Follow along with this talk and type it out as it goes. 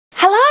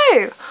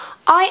do.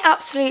 I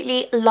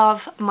absolutely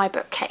love my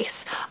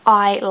bookcase.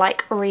 I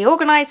like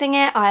reorganising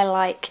it, I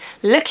like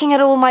looking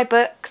at all my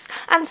books,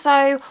 and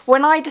so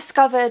when I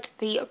discovered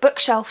the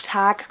bookshelf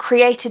tag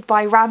created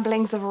by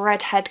Ramblings of a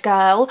Redhead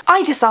Girl,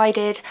 I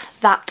decided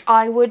that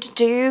I would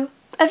do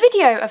a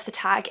video of the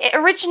tag. It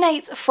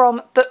originates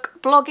from book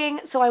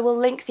blogging, so I will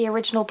link the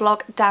original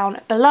blog down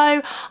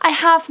below. I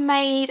have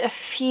made a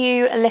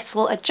few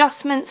little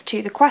adjustments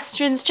to the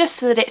questions just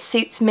so that it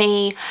suits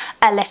me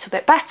a little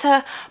bit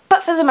better,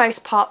 but for the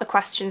most part the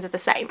questions are the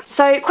same.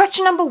 So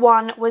question number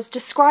 1 was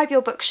describe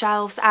your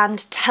bookshelves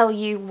and tell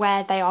you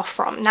where they are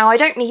from. Now I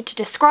don't need to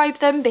describe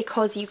them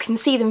because you can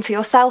see them for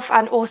yourself,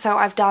 and also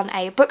I've done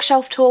a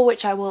bookshelf tour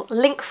which I will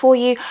link for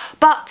you,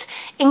 but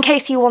in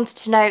case you wanted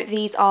to know,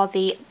 these are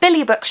the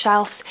Billy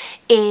bookshelves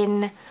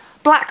in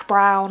black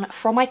brown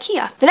from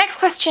IKEA. The next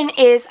question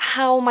is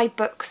how my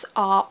books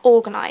are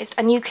organised,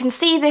 and you can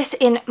see this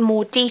in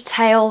more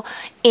detail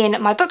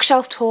in my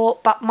bookshelf tour,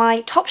 but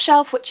my top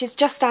shelf, which is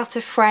just out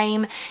of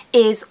frame,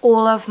 is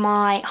all of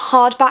my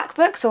hardback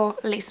books, or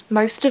at least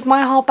most of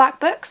my hardback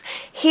books.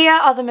 Here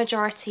are the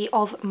majority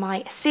of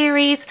my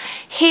series.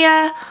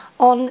 Here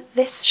on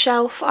this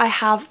shelf I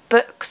have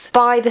books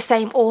by the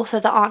same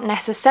author that aren't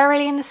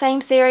necessarily in the same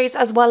series,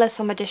 as well as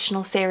some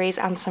additional series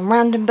and some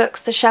random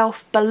books. The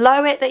shelf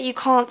below it that you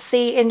can't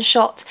see in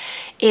shot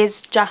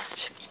is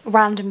just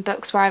random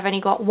books where I've only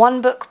got one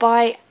book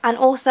by an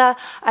author.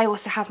 I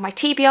also have my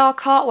TBR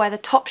cart where the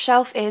top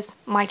shelf is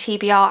my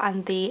TBR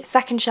and the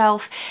second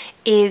shelf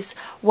is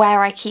where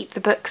I keep the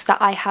books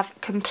that I have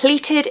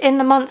completed in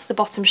the month. The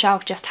bottom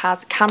shelf just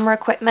has camera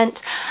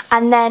equipment,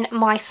 and then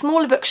my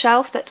smaller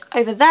bookshelf that's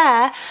over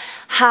there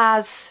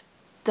has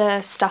the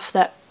stuff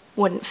that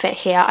wouldn't fit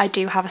here. I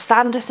do have a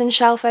Sanderson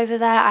shelf over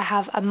there, I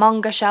have a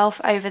manga shelf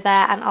over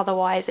there, and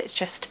otherwise it's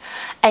just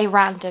a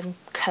random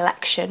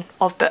collection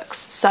of books.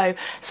 So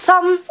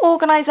some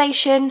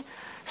organisation,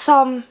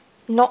 some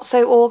not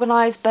so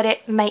organised, but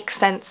it makes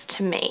sense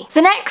to me.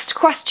 The next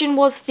question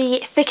was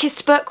the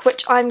thickest book,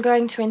 which I'm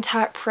going to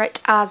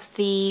interpret as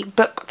the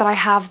book that I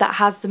have that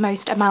has the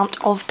most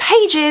amount of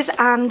pages,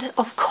 and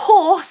of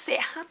course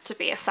it had to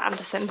be a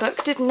Sanderson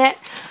book, didn't it?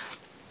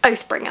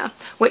 Oathbringer,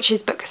 which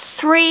is book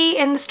 3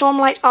 in the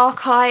Stormlight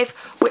archive,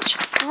 which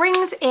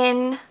brings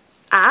in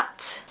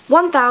at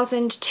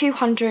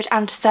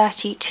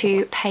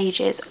 1,232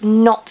 pages,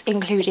 not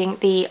including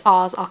the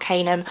Ars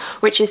Arcanum,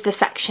 which is the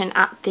section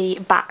at the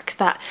back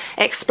that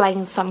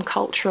explains some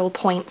cultural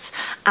points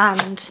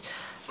and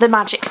the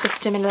magic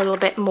system in a little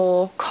bit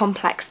more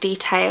complex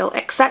detail,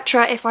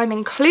 etc. If I'm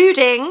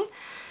including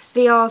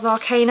the Ars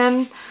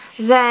Arcanum,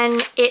 then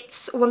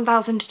it's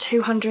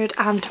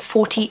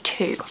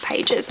 1,242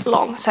 pages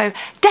long, so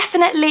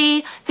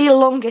definitely the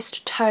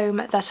longest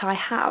tome that I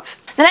have.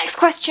 The next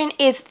question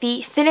is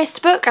the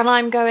thinnest book, and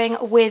I'm going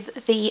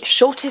with the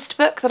shortest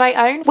book that I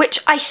own, which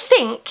I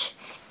think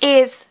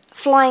is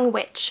Flying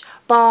Witch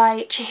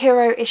by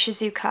Chihiro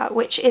Ishizuka,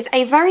 which is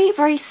a very,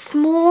 very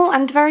small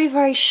and very,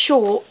 very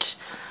short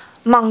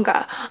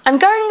manga. I'm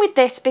going with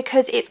this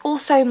because it's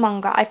also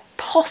manga. I've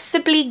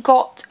possibly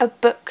got a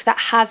book that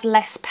has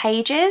less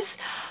pages,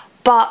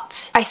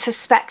 but I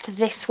suspect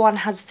this one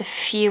has the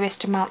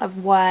fewest amount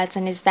of words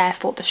and is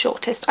therefore the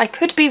shortest. I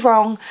could be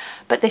wrong,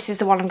 but this is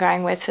the one I'm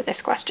going with for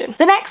this question.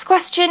 The next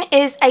question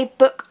is a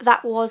book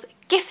that was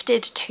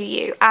gifted to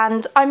you,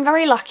 and I'm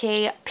very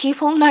lucky.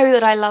 People know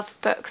that I love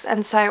books,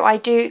 and so I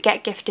do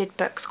get gifted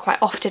books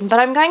quite often, but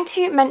I'm going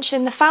to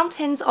mention The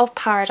Fountains of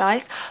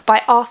Paradise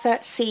by Arthur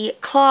C.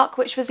 Clarke,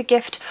 which was a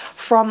gift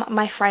from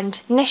my friend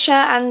Nisha,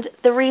 and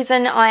the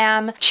reason I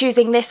am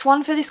choosing this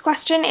one for this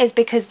question is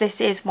because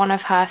this is one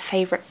of her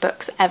favourite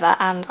books ever,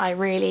 and I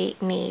really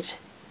need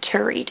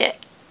to read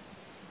it.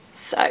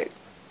 So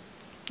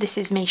this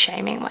is me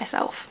shaming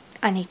myself.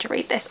 I need to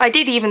read this. I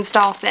did even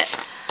start it,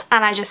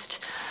 and I just...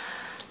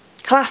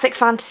 classic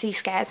fantasy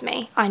scares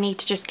me. I need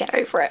to just get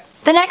over it.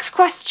 The next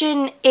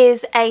question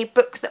is a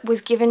book that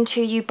was given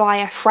to you by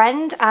a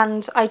friend,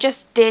 and I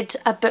just did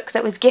a book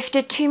that was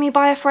gifted to me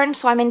by a friend,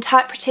 so I'm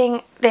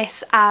interpreting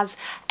this as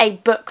a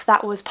book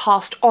that was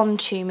passed on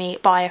to me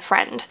by a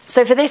friend.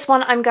 So for this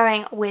one I'm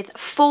going with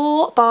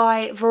 4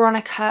 by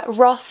Veronica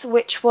Roth,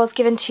 which was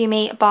given to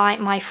me by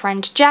my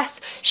friend Jess.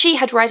 She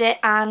had read it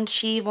and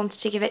she wanted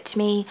to give it to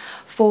me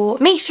for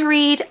me to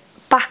read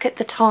back at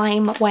the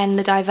time when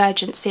the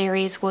Divergent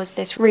series was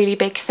this really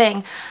big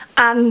thing,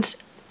 and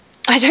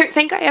I don't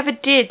think I ever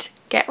did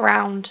get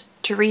round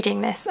to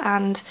reading this,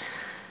 and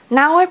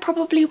now I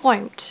probably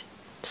won't,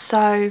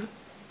 so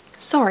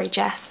sorry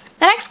Jess.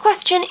 The next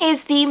question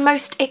is the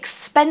most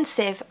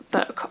expensive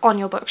book on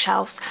your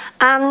bookshelves,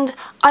 and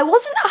I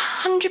wasn't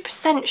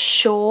 100%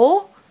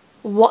 sure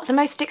what the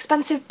most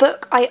expensive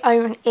book I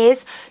own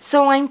is,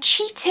 so I'm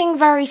cheating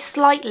very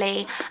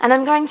slightly, and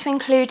I'm going to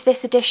include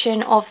this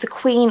edition of The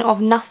Queen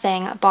of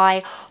Nothing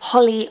by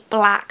Holly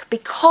Black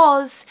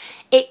because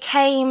it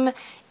came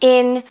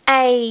in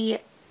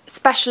a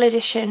special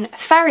edition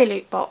Fairy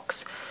Loot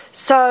box.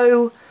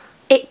 So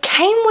it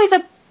came with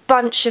a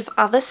bunch of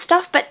other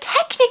stuff, but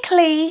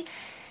technically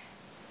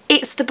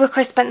it's the book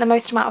I spent the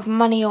most amount of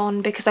money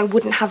on because I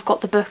wouldn't have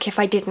got the book if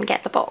I didn't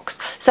get the box.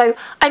 So,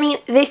 I mean,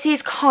 this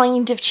is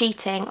kind of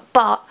cheating,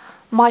 but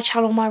my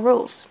channel, my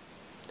rules.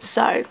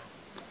 So,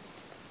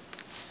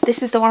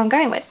 this is the one I'm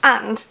going with.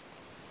 And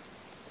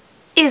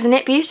isn't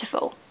it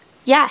beautiful?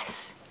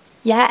 Yes.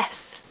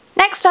 Yes.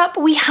 Next up,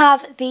 we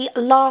have the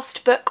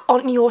last book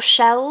on your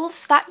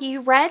shelves that you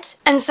read.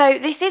 And so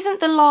this isn't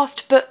the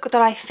last book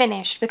that I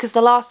finished, because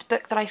the last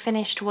book that I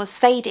finished was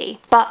Sadie,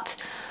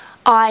 but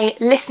I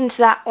listened to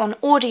that on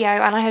audio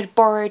and I had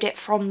borrowed it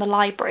from the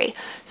library.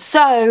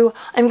 So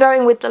I'm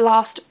going with the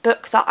last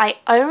book that I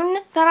own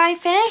that I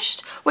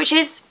finished, which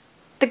is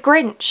The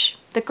Grinch.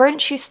 The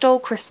Grinch Who Stole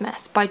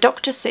Christmas by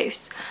Dr.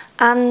 Seuss.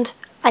 And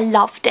I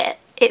loved it.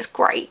 It's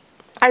great.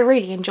 I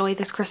really enjoy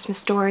this Christmas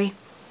story.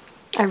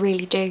 I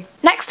really do.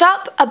 Next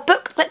up, a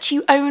book that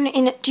you own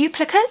in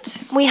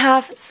duplicate. We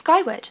have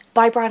Skyward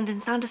by Brandon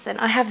Sanderson.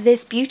 I have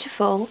this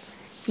beautiful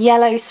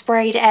yellow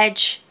sprayed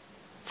edge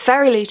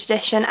Fairy Loot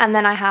edition, and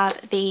then I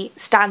have the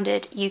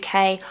standard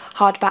UK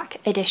hardback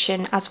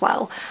edition as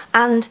well.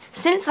 And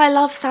since I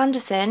love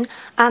Sanderson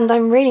and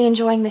I'm really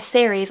enjoying this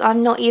series,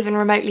 I'm not even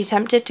remotely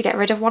tempted to get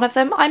rid of one of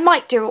them. I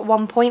might do at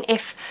one point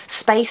if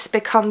space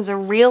becomes a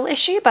real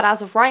issue, but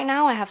as of right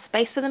now I have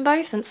space for them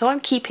both, and so I'm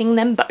keeping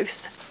them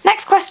both.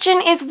 Next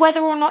question is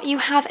whether or not you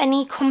have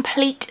any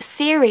complete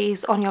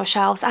series on your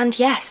shelves, and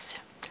yes,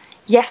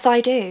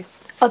 I do.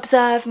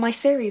 Observe my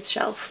series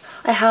shelf.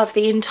 I have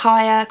the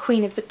entire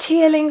Queen of the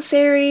Tearling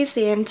series,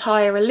 the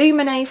entire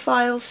Illuminae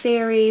Files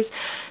series,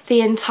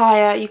 the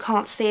entire, you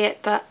can't see it,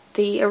 but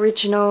the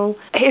original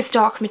His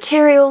Dark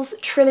Materials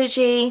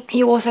trilogy.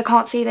 You also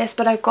can't see this,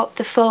 but I've got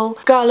the full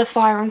Girl of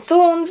Fire and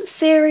Thorns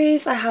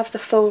series. I have the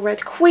full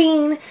Red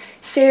Queen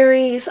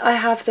series. I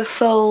have the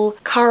full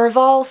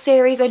Caraval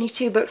series, only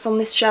 2 books on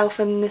this shelf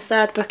and the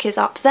 3rd book is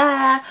up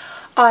there.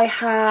 I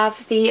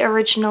have the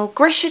original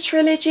Grisha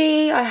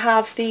trilogy. I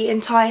have the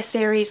entire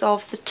series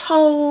of The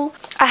Toll.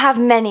 I have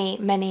many,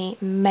 many,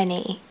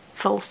 many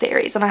full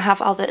series, and I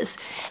have others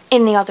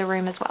in the other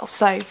room as well.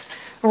 So,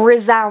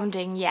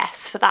 resounding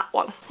yes for that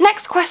one.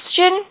 Next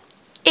question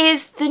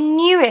is the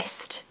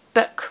newest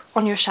book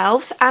on your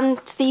shelves, and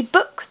the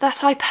book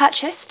that I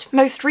purchased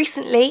most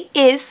recently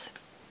is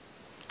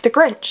The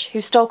Grinch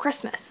Who Stole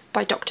Christmas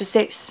by Dr.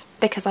 Seuss,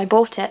 because I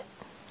bought it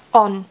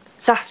on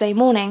Saturday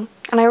morning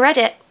and I read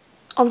it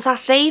on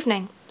Saturday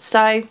evening.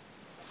 So,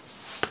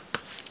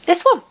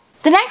 this one.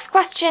 The next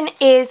question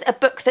is a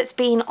book that's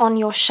been on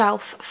your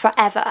shelf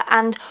forever,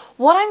 and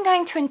what I'm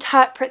going to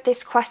interpret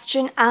this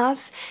question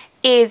as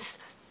is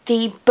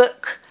the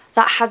book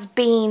that has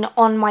been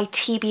on my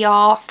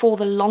TBR for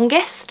the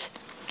longest.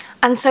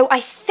 And so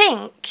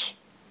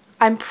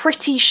I'm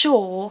pretty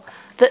sure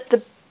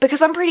that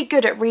because I'm pretty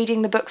good at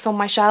reading the books on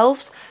my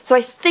shelves, so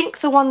I think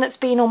the one that's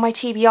been on my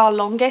TBR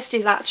longest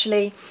is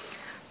actually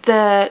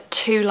the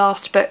 2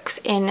 last books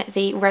in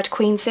the Red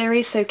Queen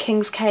series, so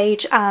King's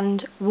Cage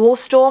and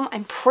Warstorm.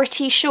 I'm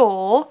pretty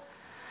sure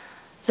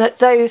that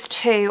those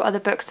 2 are the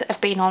books that have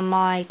been on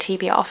my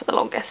TBR for the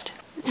longest.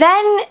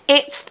 Then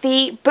it's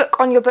the book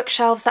on your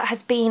bookshelves that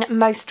has been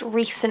most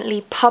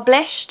recently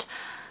published,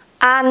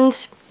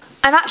 and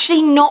I'm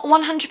actually not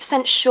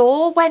 100%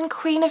 sure when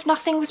Queen of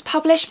Nothing was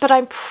published, but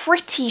I'm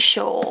pretty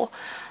sure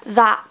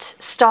that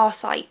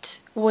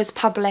Starsight was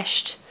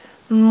published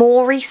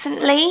more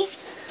recently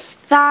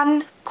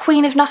than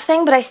Queen of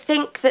Nothing, but I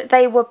think that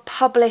they were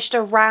published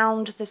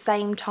around the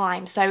same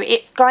time. So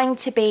it's going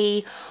to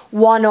be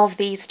one of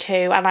these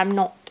 2, and I'm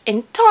not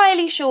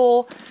entirely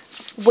sure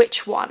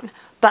which one,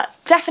 but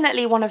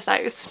definitely one of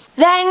those.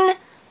 Then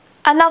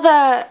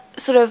another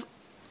sort of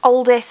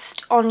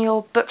oldest on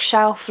your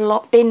bookshelf,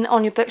 been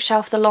on your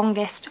bookshelf the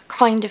longest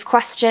kind of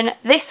question.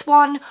 This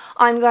one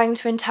I'm going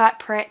to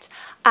interpret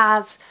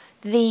as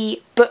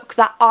the book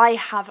that I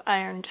have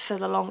owned for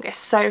the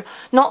longest. So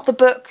not the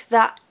book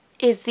that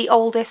is the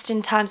oldest in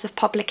terms of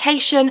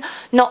publication,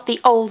 not the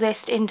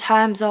oldest in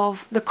terms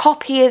of the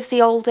copy is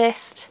the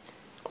oldest,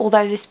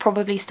 although this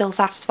probably still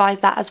satisfies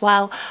that as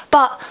well,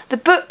 but the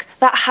book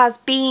that has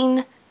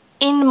been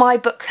in my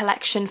book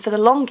collection for the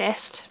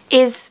longest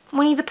is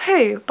Winnie the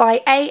Pooh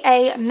by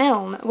A.A.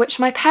 Milne, which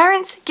my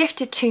parents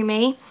gifted to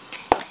me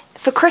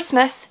for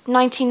Christmas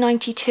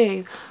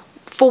 1992,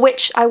 for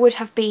which I would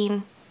have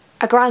been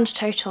a grand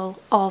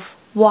total of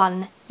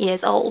 1 year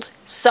old.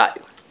 So,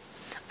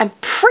 I'm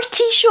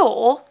pretty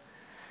sure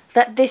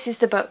that this is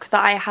the book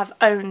that I have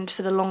owned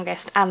for the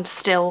longest and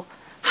still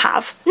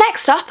have.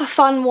 Next up, a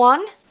fun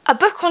one, a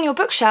book on your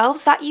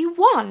bookshelves that you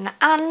won,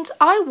 and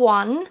I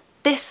won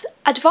this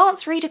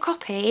advanced reader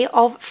copy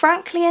of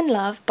Frankly in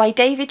Love by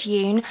David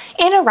Yoon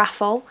in a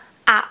raffle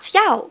at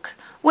Yalc,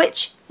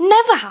 which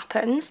never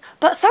happens,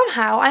 but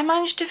somehow I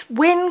managed to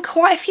win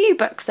quite a few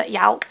books at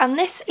Yalc, and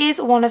this is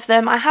one of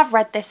them. I have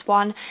read this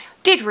one,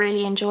 did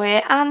really enjoy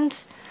it,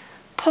 and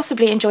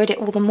possibly enjoyed it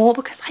all the more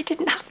because I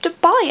didn't have to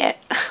buy it.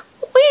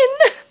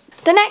 Win!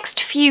 The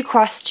next few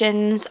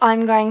questions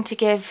I'm going to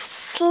give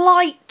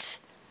slight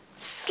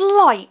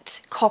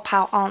slight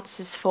cop-out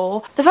answers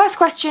for. The first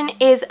question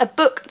is a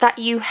book that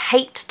you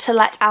hate to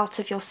let out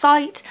of your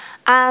sight,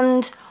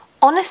 and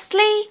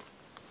honestly,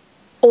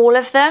 all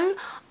of them.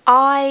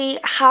 I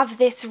have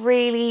this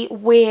really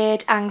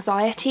weird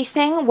anxiety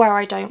thing where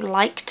I don't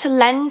like to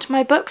lend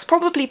my books,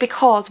 probably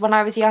because when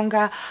I was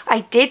younger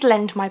I did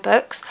lend my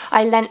books.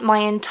 I lent my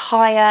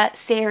entire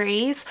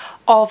series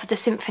of The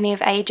Symphony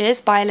of Ages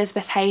by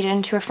Elizabeth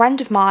Haydn to a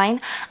friend of mine,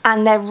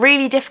 and they're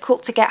really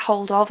difficult to get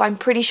hold of. I'm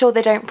pretty sure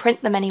they don't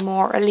print them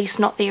anymore, or at least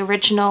not the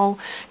original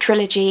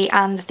trilogy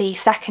and the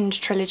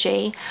second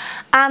trilogy,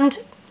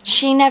 and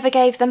she never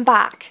gave them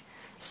back.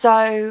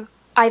 So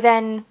I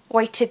then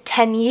waited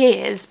 10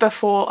 years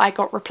before I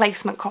got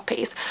replacement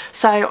copies.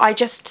 So I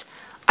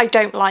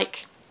don't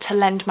like to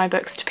lend my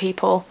books to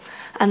people,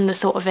 and the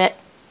thought of it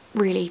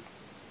really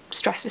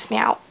stresses me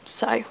out.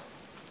 So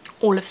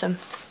all of them.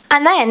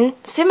 And then,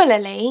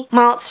 similarly,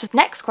 my answer to the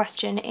next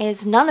question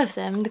is none of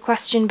them, the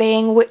question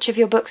being which of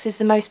your books is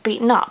the most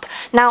beaten up.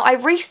 Now, I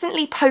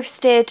recently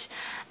posted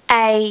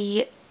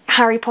a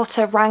Harry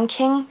Potter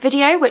ranking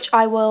video, which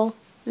I will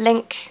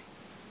link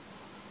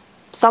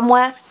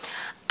somewhere.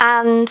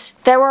 And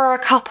there were a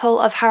couple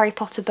of Harry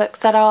Potter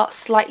books that are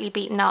slightly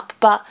beaten up,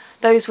 but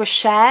those were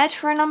shared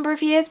for a number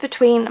of years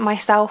between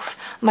myself,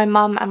 my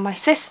mum and my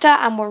sister,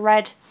 and were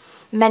read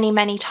many,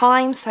 many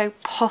times, so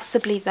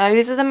possibly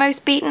those are the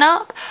most beaten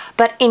up.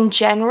 But in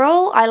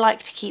general, I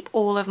like to keep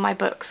all of my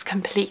books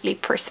completely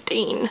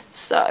pristine,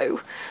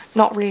 so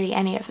not really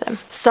any of them.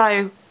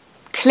 So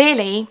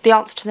clearly, the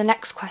answer to the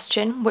next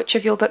question, which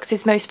of your books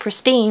is most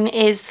pristine,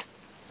 is,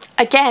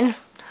 again,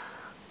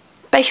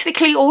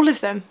 basically all of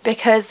them,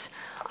 because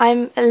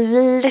I'm a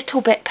little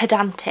bit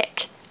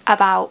pedantic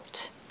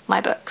about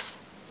my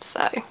books.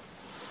 So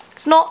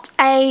it's not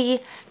a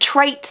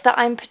trait that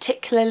I'm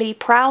particularly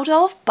proud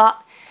of,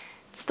 but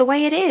it's the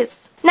way it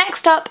is.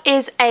 Next up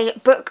is a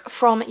book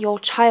from your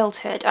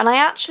childhood, and I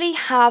actually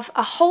have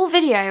a whole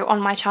video on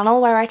my channel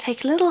where I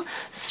take a little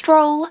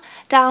stroll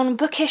down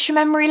bookish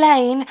memory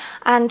lane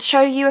and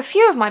show you a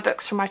few of my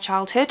books from my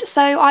childhood,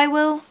 so I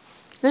will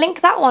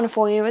link that one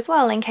for you as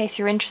well in case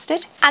you're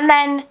interested. And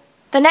then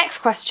the next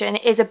question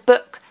is a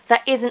book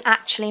that isn't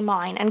actually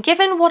mine, and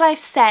given what I've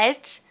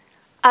said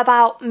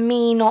about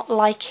me not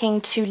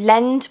liking to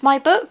lend my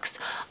books,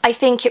 I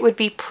think it would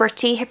be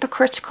pretty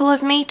hypocritical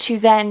of me to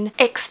then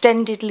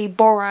extendedly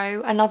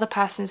borrow another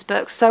person's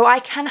books, so I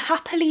can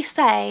happily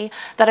say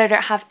that I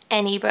don't have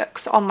any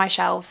books on my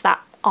shelves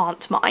that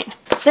aren't mine.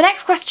 The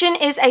next question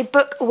is a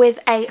book with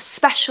a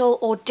special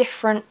or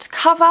different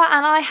cover,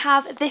 and I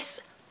have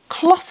this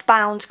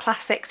cloth-bound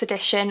classics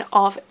edition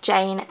of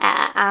Jane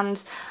Eyre,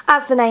 and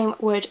as the name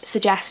would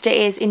suggest, it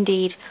is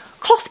indeed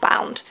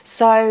cloth-bound.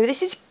 So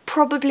this is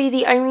probably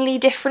the only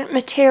different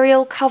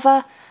material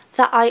cover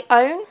that I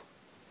own.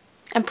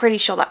 I'm pretty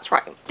sure that's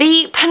right.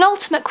 The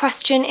penultimate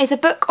question is a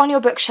book on your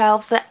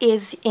bookshelves that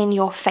is in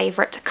your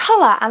favourite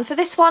colour, and for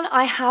this one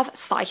I have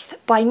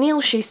Scythe by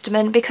Neil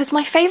Shusterman because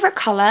my favourite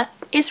colour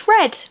is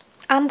red,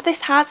 and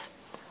this has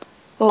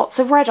lots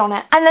of red on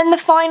it. And then the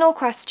final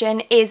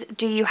question is,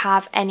 do you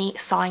have any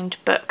signed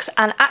books?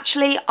 And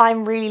actually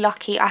I'm really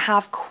lucky, I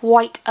have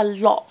quite a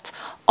lot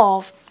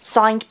of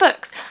signed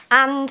books,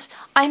 and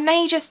I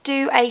may just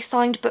do a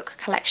signed book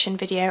collection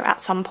video at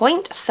some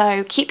point,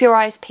 so keep your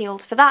eyes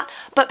peeled for that.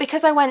 But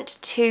because I went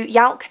to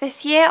Yalc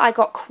this year, I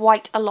got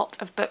quite a lot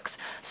of books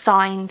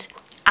signed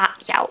at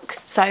Yalc.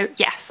 So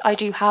yes, I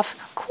do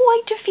have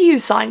quite a few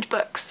signed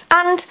books.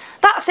 And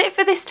that's it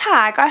for this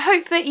tag. I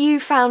hope that you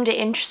found it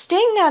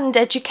interesting and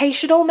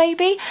educational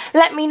maybe.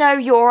 Let me know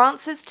your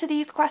answers to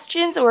these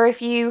questions, or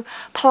if you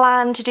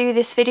plan to do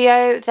this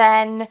video,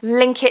 then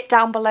link it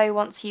down below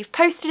once you've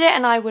posted it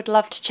and I would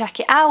love to check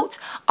it out.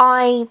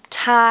 I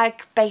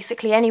tag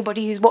basically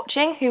anybody who's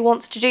watching who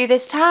wants to do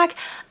this tag.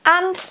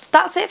 And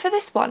that's it for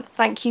this one.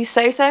 Thank you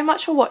so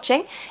much for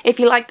watching. If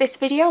you like this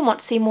video and want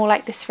to see more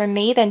like this from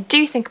me, then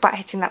do think about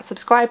hitting that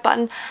subscribe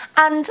button,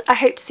 and I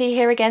hope to see you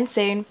here again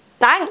soon.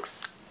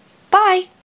 Thanks! Bye!